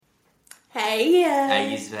Hey,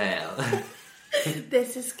 Hey, Israel.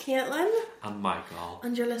 This is Caitlin, And Michael.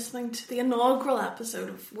 and you're listening to the inaugural episode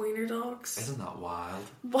of Wiener Dogs. Isn't that wild?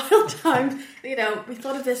 Wild time. We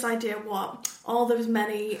thought of this idea, all those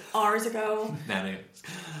many hours ago. Anyways.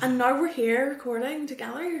 And now we're here recording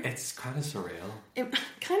together. It's kind of surreal. It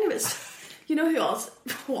kind of is. You know who else?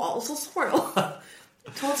 Was surreal.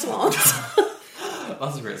 Todd Swans.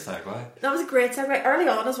 That's a great segue. That was a great segue. Early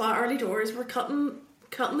on as well, early doors, we're cutting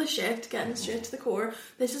the shit, getting straight to the core.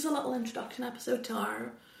 This is a little introduction episode to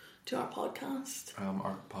our podcast.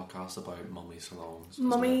 Our podcast about mummy salons.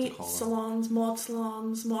 Mummy salons, Maud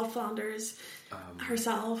Flanders,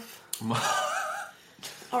 herself.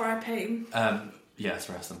 R.I.P. Yes,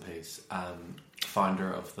 rest in peace.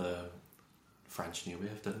 Founder of the French New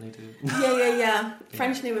Wave, didn't he do? Yeah.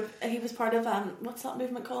 French New Wave. He was part of what's that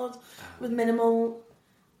movement called? With minimal.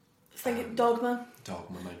 Dogma.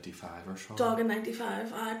 Dogma 95 or so. Dog in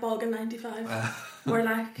 95. Bog in 95. We're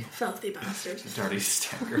like filthy bastards. Dirty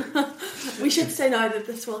sticker. We should say now that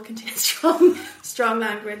this will contain strong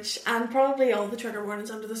language and probably all the trigger warnings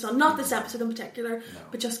under the sun. Not this episode in particular,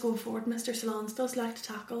 but just going forward. Mr. Salons does like to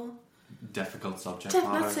tackle difficult subject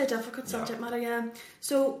matter. Let's say difficult subject matter, yeah.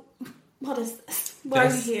 So, what is this? Why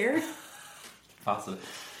are you here? Fascinating.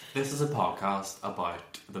 This is a podcast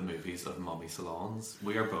about the movies of mummy salons.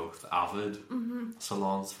 We are both avid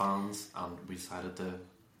salons fans, and we decided to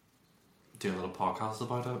do a little podcast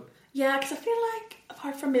about it. Yeah, because I feel like,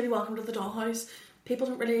 apart from maybe Welcome to the Dollhouse, people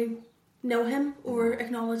don't really know him or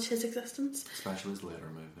acknowledge his existence. Especially his later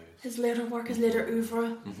movies. His later work, his later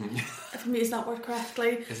oeuvre, if I'm using that word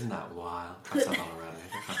correctly. Isn't that wild? I've said that already.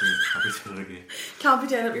 Can't be doing it again. Can't be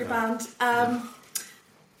doing it with your band.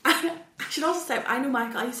 I should also say, I know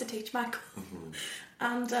Michael. I used to teach Michael.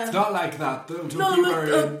 And it's not like that. Don't be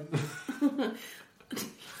worried.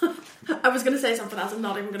 I was going to say something else. I'm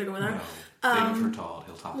not even going to go there. No. Leave it for Todd.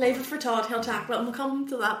 He'll tackle Leave it for Todd. He'll tackle it. And we'll come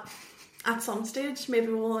to that at some stage. Maybe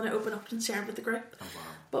we'll want to open up and share it with the group. Oh, wow.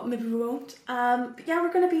 But maybe we won't. But yeah,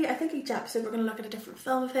 we're going to be, I think each episode we're going to look at a different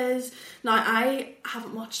film of his. Now, I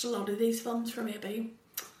haven't watched a lot of these films for maybe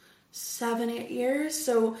 7-8 years,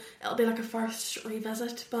 so it'll be like a first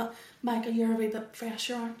revisit. But Michael, you're a wee bit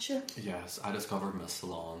fresher, aren't you? Yes, I discovered Miss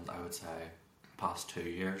Salon, I would say, past 2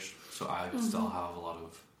 years, so I still have a lot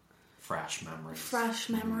of fresh memories. Fresh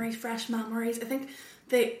memories. I think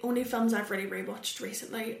the only films I've really rewatched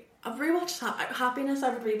recently, I've rewatched Happiness.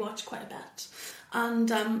 I've rewatched quite a bit,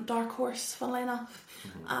 and Dark Horse, funnily enough.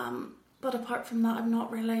 But apart from that, I'm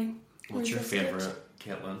not really. What's your favourite,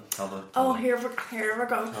 Caitlin? Here we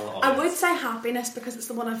go. I would say Happiness because it's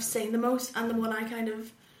the one I've seen the most and the one I kind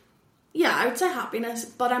of... Yeah, I would say Happiness,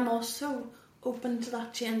 but I'm also open to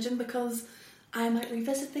that changing because I might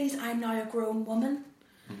revisit these. I'm now a grown woman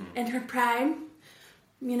in her prime.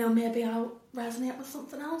 Maybe I'll resonate with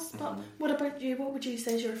something else. But what about you? What would you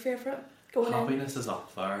say is your favourite? Happiness is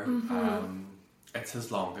up there. It's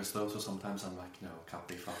his longest though, so sometimes I'm like, no, can't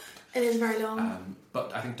be fucked. It is very long.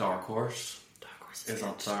 But I think Dark Horse is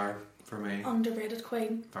up there for me. Underrated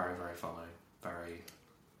queen. Very, very funny. Very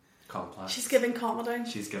complex. She's giving comedy.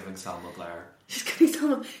 She's giving Selma Blair. She's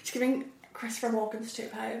giving Christopher Walken's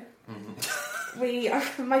Stupid. We are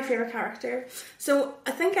my favourite character. So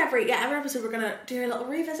I think every episode we're going to do a little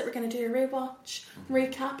revisit. We're going to do a rewatch,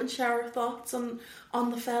 recap, and share our thoughts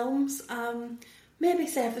on the films. Maybe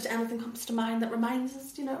say if there's anything comes to mind that reminds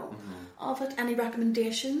us, of it. Any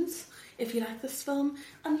recommendations if you like this film,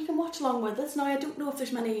 and you can watch along with us. Now, I don't know if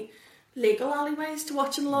there's many legal alleyways to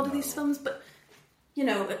watching a lot of these films, but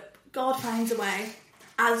God finds a way,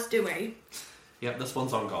 as do we. Yep, this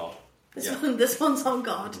one's on God. This one's on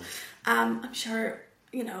God. I'm sure.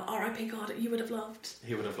 R.I.P. God, you would have loved.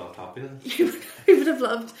 He would have loved Happiness. He would have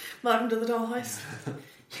loved Welcome to the Dollhouse.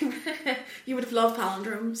 You would have loved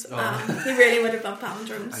palindromes. He really would have loved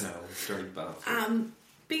palindromes. I know, dirty bastard.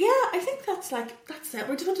 But yeah, I think that's it.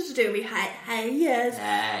 We just wanted to do a wee hey.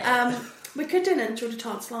 We could do an intro to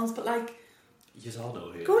Todd Salons, but you all know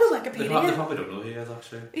who he is. Go to Wikipedia. They probably don't know who he is,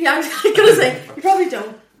 actually. Yeah, I was gonna say you probably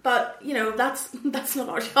don't. But that's not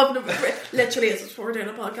our job. Literally, is what we're doing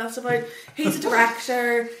a podcast about. He's a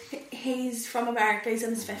director. He's from America. He's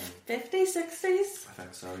in his 50s, 60s. I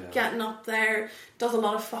think so. Yeah. Getting up there, does a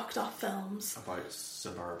lot of fucked up films about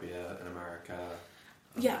suburbia in America.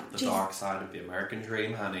 Yeah, the dark side of the American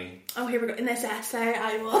dream, honey. Oh, here we go. In this essay,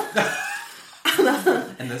 I will.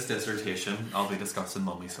 In this dissertation, I'll be discussing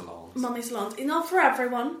mummy salons. Mummy salons. Not for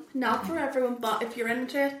everyone. Not for everyone, but if you're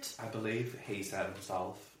into it. I believe he said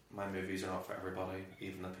himself, my movies are not for everybody,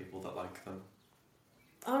 even the people that like them.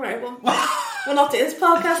 Alright, well, we'll not do this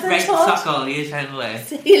podcast then, Right, Todd. suck all you, anyway.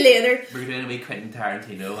 See you later. We're doing a wee Quentin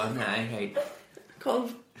Tarantino one now, right? Call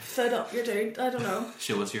foot up your dude. I don't know.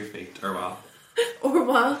 Show us your feet, or what? Or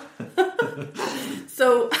what?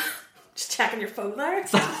 So, just checking your phone there.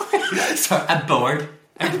 Sorry, I'm bored.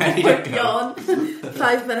 I'm ready to go. Yawn.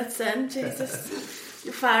 5 minutes in. Jesus.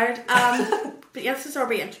 You're fired. But yes, this is our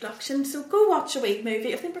reintroduction. So go watch a wee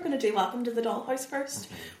movie. I think we're going to do Welcome to the Dollhouse first,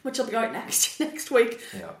 which will be out next week.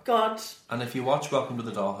 Yeah. God. And if you watch Welcome to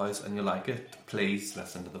the Dollhouse and you like it, please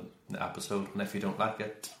listen to the episode. And if you don't like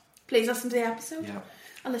it, Please listen to the episode. yeah,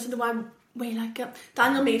 And listen to why we like it.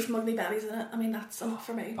 Daniel Meade from Ugly Betty's in it. I mean, that's enough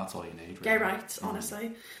for me. that's all you need. Gay Really. rights,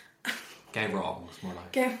 honestly. Gay wrongs, more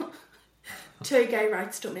like. Gay, two gay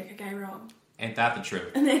rights don't make a gay wrong. Ain't that the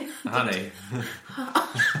truth? And then Honey.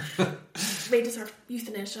 we deserve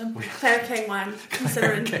euthanasia. Claire King Wang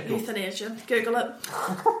considering euthanasia. Google it.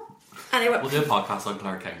 Anyway, We'll do a podcast on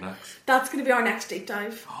Claire King next. that's going to be our next deep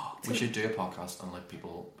dive. We should do a podcast on like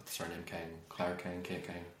people with the surname King. Claire King, Kate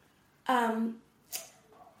King.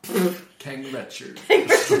 King Richard. King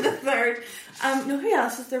Richard the Third. No, who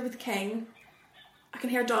else is there with King? I can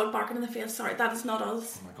hear a dog barking in the face. Sorry, that is not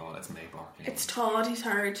us. Oh my god, it's me barking. It's Todd. He's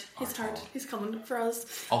heard. He's Our heard. Todd. He's coming for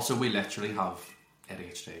us. Also, we literally have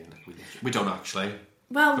ADHD. Like, we don't actually.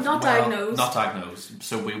 Well, not Well, diagnosed. Not diagnosed.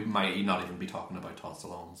 So we might not even be talking about Todd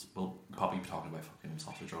Salons. We'll probably be talking about fucking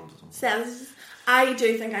sausage rolls or something. Says, I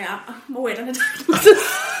do think I am. I'm awaiting a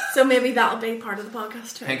diagnosis. So maybe that'll be part of the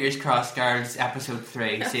podcast too. Fingers crossed, girls. Episode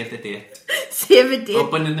 3. Save the date. Save a date.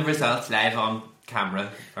 Opening the results live on camera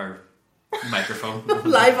or microphone.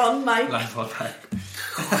 Live on mic. Live on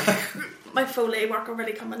mic. My Foley work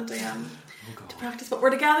already coming to Oh god. practice, but we're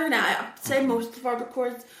together now. I'd say most of our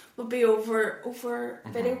records will be over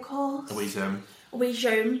video calls. A wee Zoom. A wee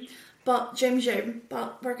Zoom, but Zoom.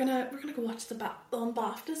 But we're gonna go watch the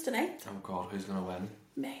BAFTAs tonight. Oh god, who's gonna win?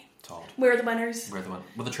 Me. Todd. We're the winners. We're the one.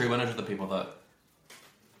 Well, the true winners are the people that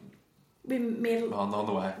We made on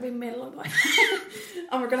the way. we made a lot of money.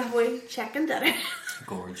 And we're gonna have a wee chicken dinner.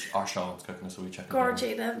 Gorge. Our Sean's cooking us a wee chicken.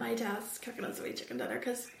 Gorgina, my dad's cooking us a wee chicken dinner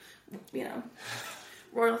because, you know,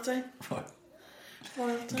 royalty.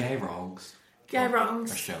 Royalty. Gay wrongs. Gay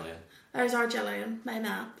wrongs. Australian. There's our Gillian, my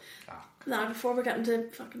man. Ah. Now, before we get into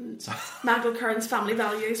fucking Magdal Curran's family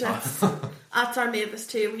values, that's our Mavis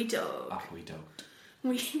too. We don't. Ah, we don't.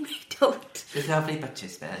 We don't. She's lovely, but she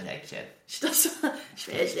smells like shit. She does.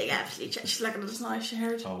 She smells like absolute shit. She's looking at us now. She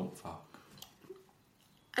heard. Oh fuck.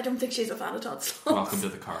 I don't think she's a fan of Todd Sloan. Welcome to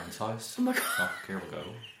the Curran's house. Oh my god. Fuck, here we go.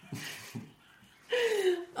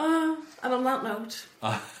 And on that note,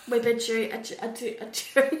 we bid you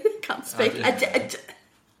can't speak.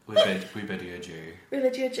 We bid you adieu. We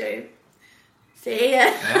bid you adieu. See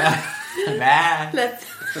ya. Bye. Let's.